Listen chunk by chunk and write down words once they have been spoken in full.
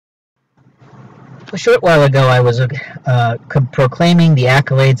A short while ago, I was proclaiming the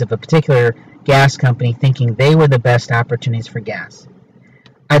accolades of a particular gas company, thinking they were the best opportunities for gas.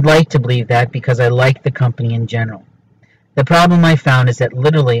 I'd like to believe that because I like the company in general. The problem I found is that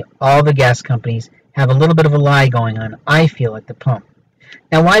literally all the gas companies have a little bit of a lie going on, I feel, at the pump.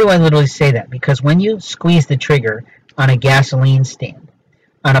 Now, why do I literally say that? Because when you squeeze the trigger on a gasoline stand,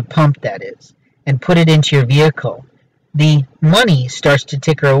 on a pump that is, and put it into your vehicle, the money starts to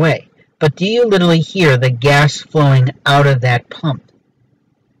ticker away. But do you literally hear the gas flowing out of that pump?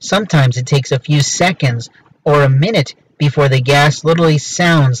 Sometimes it takes a few seconds or a minute before the gas literally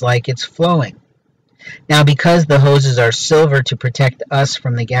sounds like it's flowing. Now, because the hoses are silver to protect us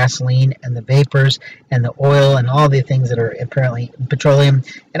from the gasoline and the vapors and the oil and all the things that are apparently petroleum,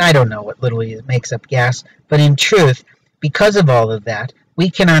 and I don't know what literally makes up gas, but in truth, because of all of that, we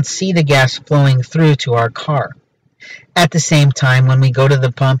cannot see the gas flowing through to our car. At the same time, when we go to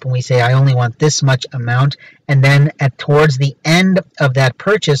the pump and we say, I only want this much amount, and then towards the end of that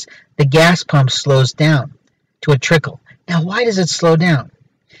purchase, the gas pump slows down to a trickle. Now, why does it slow down?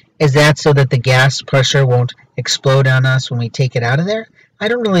 Is that so that the gas pressure won't explode on us when we take it out of there? I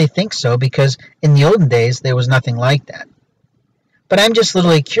don't really think so, because in the olden days, there was nothing like that. But I'm just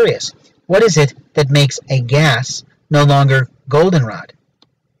literally curious. What is it that makes a gas no longer goldenrod?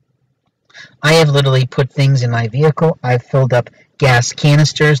 I have literally put things in my vehicle. I've filled up gas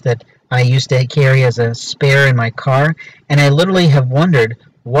canisters that I used to carry as a spare in my car, and I literally have wondered,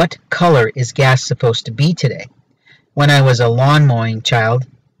 what color is gas supposed to be today? When I was a lawn mowing child,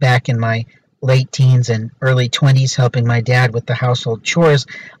 back in my late teens and early 20s helping my dad with the household chores,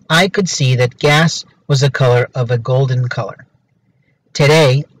 I could see that gas was a color of a golden color.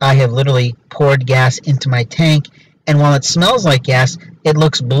 Today, I have literally poured gas into my tank, and while it smells like gas, it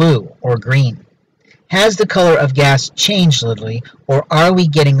looks blue or green. Has the color of gas changed literally, or are we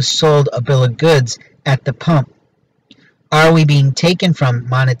getting sold a bill of goods at the pump? Are we being taken from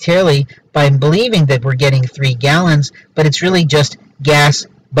monetarily by believing that we're getting 3 gallons, but it's really just gas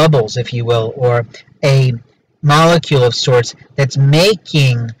bubbles, if you will, or a molecule of sorts that's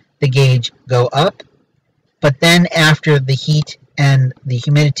making the gauge go up, but then after the heat and the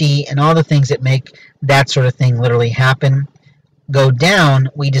humidity and all the things that make that sort of thing literally happen go down,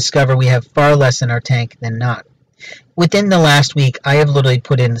 we discover we have far less in our tank than not. Within the last week, I have literally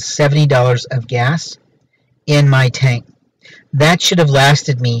put in $70 of gas in my tank. That should have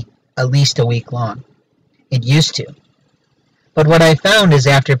lasted me at least a week long. It used to. But what I found is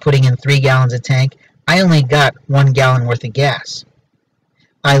after putting in 3 gallons of tank, I only got 1 gallon worth of gas.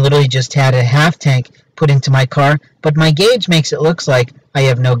 I literally just had a half tank put into my car, but my gauge makes it look like I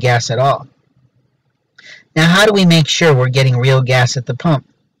have no gas at all. Now, how do we make sure we're getting real gas at the pump?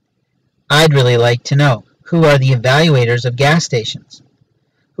 I'd really like to know, who are the evaluators of gas stations?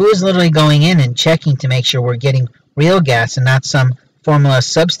 Who is literally going in and checking to make sure we're getting real gas and not some formula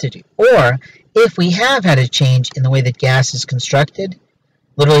substitute? Or, if we have had a change in the way that gas is constructed,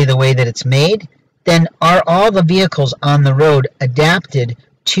 literally the way that it's made, then are all the vehicles on the road adapted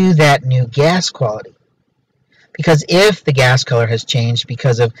to that new gas quality? Because if the gas color has changed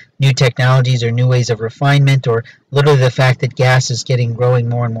because of new technologies or new ways of refinement, or literally the fact that gas is growing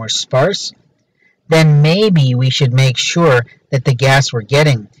more and more sparse, then maybe we should make sure that the gas we're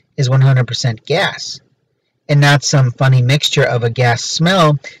getting is 100% gas, and not some funny mixture of a gas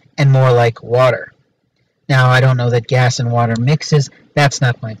smell and more like water. Now, I don't know that gas and water mixes. That's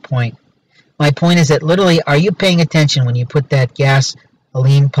not my point. My point is that literally, are you paying attention when you put that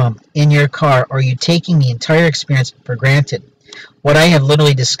gasoline pump in your car, or are you taking the entire experience for granted? What I have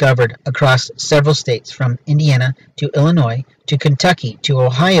literally discovered across several states, from Indiana to Illinois to Kentucky to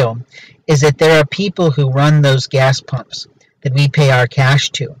Ohio, is that there are people who run those gas pumps that we pay our cash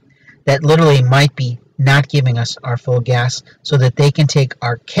to, that literally might be not giving us our full gas so that they can take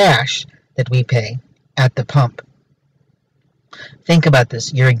our cash that we pay at the pump. Think about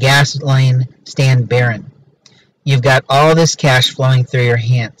this. You're a gasoline stand baron. You've got all this cash flowing through your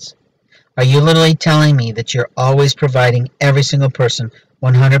hands. Are you literally telling me that you're always providing every single person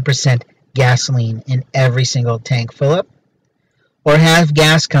 100% gasoline in every single tank fill-up? Or have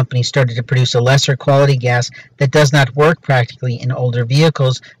gas companies started to produce a lesser quality gas that does not work practically in older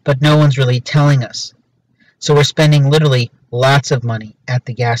vehicles, but no one's really telling us? So we're spending literally lots of money at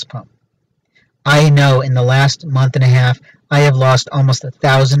the gas pump. I know in the last month and a half, I have lost almost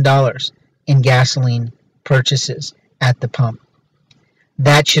 $1,000 in gasoline purchases at the pump.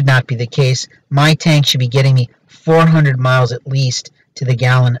 That should not be the case. My tank should be getting me 400 miles at least to the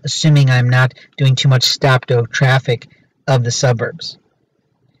gallon, assuming I'm not doing too much stop-go traffic of the suburbs.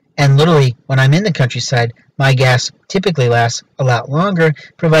 And literally, when I'm in the countryside, my gas typically lasts a lot longer,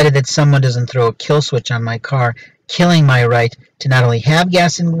 provided that someone doesn't throw a kill switch on my car, killing my right to not only have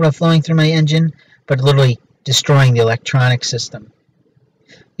gas flowing through my engine, but literally destroying the electronic system.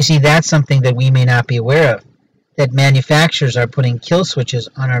 You see, that's something that we may not be aware of, that manufacturers are putting kill switches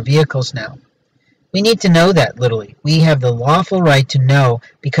on our vehicles now. We need to know that, literally. We have the lawful right to know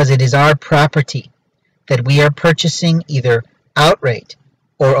because it is our property that we are purchasing either outright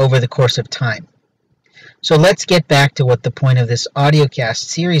or over the course of time. So let's get back to what the point of this audiocast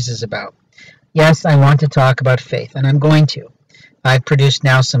series is about. Yes, I want to talk about faith, and I'm going to. I've produced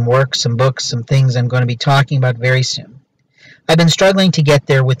now some work, some books, some things I'm going to be talking about very soon. I've been struggling to get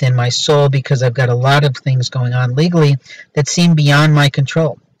there within my soul because I've got a lot of things going on legally that seem beyond my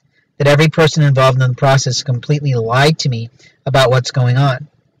control. That every person involved in the process completely lied to me about what's going on.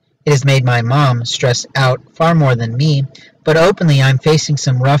 It has made my mom stress out far more than me, but openly I'm facing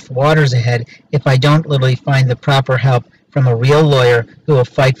some rough waters ahead if I don't literally find the proper help from a real lawyer who will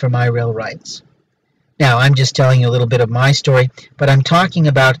fight for my real rights. Now, I'm just telling you a little bit of my story, but I'm talking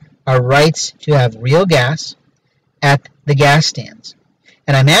about our rights to have real gas at the gas stands.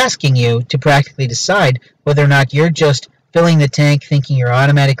 And I'm asking you to practically decide whether or not you're just filling the tank thinking you're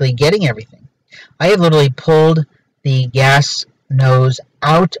automatically getting everything. I have literally pulled the gas nose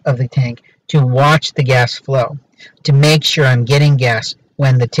out of the tank to watch the gas flow, to make sure I'm getting gas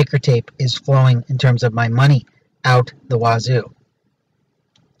when the ticker tape is flowing in terms of my money out the wazoo.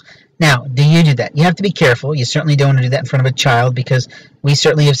 Now, do you do that? You have to be careful. You certainly don't want to do that in front of a child because we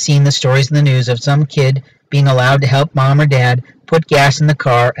certainly have seen the stories in the news of some kid being allowed to help mom or dad put gas in the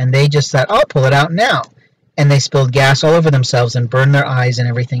car and they just thought, I'll pull it out now. And they spilled gas all over themselves and burned their eyes and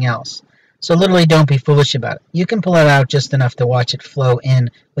everything else. So literally don't be foolish about it. You can pull it out just enough to watch it flow in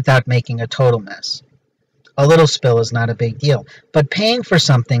without making a total mess. A little spill is not a big deal. But paying for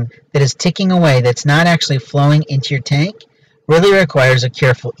something that is ticking away that's not actually flowing into your tank really requires a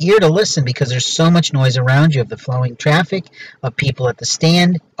careful ear to listen because there's so much noise around you of the flowing traffic, of people at the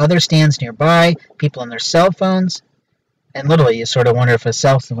stand, other stands nearby, people on their cell phones. And literally, you sort of wonder if a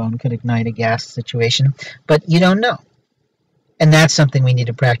cell phone could ignite a gas situation, but you don't know. And that's something we need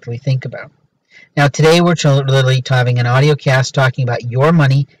to practically think about. Now, today we're literally having an audio cast talking about your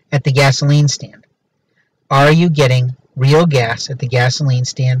money at the gasoline stand. Are you getting real gas at the gasoline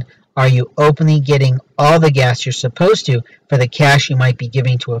stand? Are you openly getting all the gas you're supposed to for the cash you might be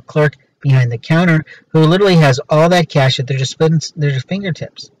giving to a clerk behind the counter who literally has all that cash at their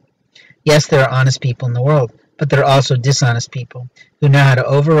fingertips? Yes, there are honest people in the world, but there are also dishonest people who know how to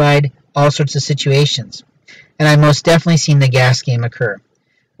override all sorts of situations. And I've most definitely seen the gas game occur,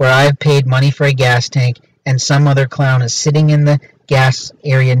 where I've paid money for a gas tank and some other clown is sitting in the gas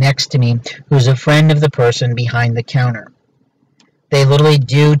area next to me who's a friend of the person behind the counter. They literally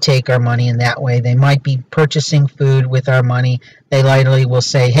do take our money in that way. They might be purchasing food with our money. They literally will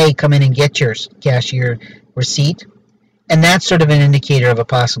say, hey, come in and get your cashier receipt. And that's sort of an indicator of a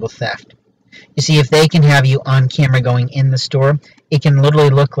possible theft. You see, if they can have you on camera going in the store, it can literally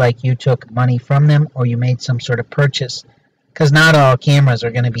look like you took money from them or you made some sort of purchase, because not all cameras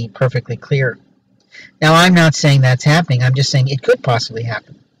are going to be perfectly clear. Now, I'm not saying that's happening. I'm just saying it could possibly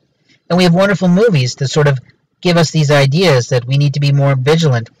happen. And we have wonderful movies to sort of give us these ideas that we need to be more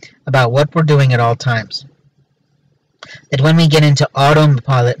vigilant about what we're doing at all times. That when we get into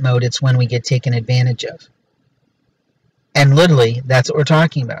autopilot mode, it's when we get taken advantage of. And literally, that's what we're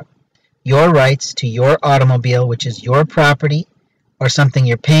talking about. Your rights to your automobile, which is your property or something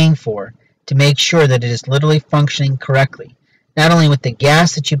you're paying for, to make sure that it is literally functioning correctly, not only with the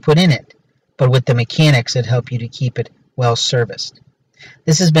gas that you put in it, but with the mechanics that help you to keep it well serviced.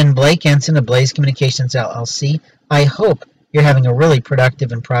 This has been Blake Ensign of Communications LLC. I hope you're having a really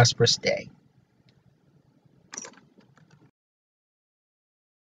productive and prosperous day.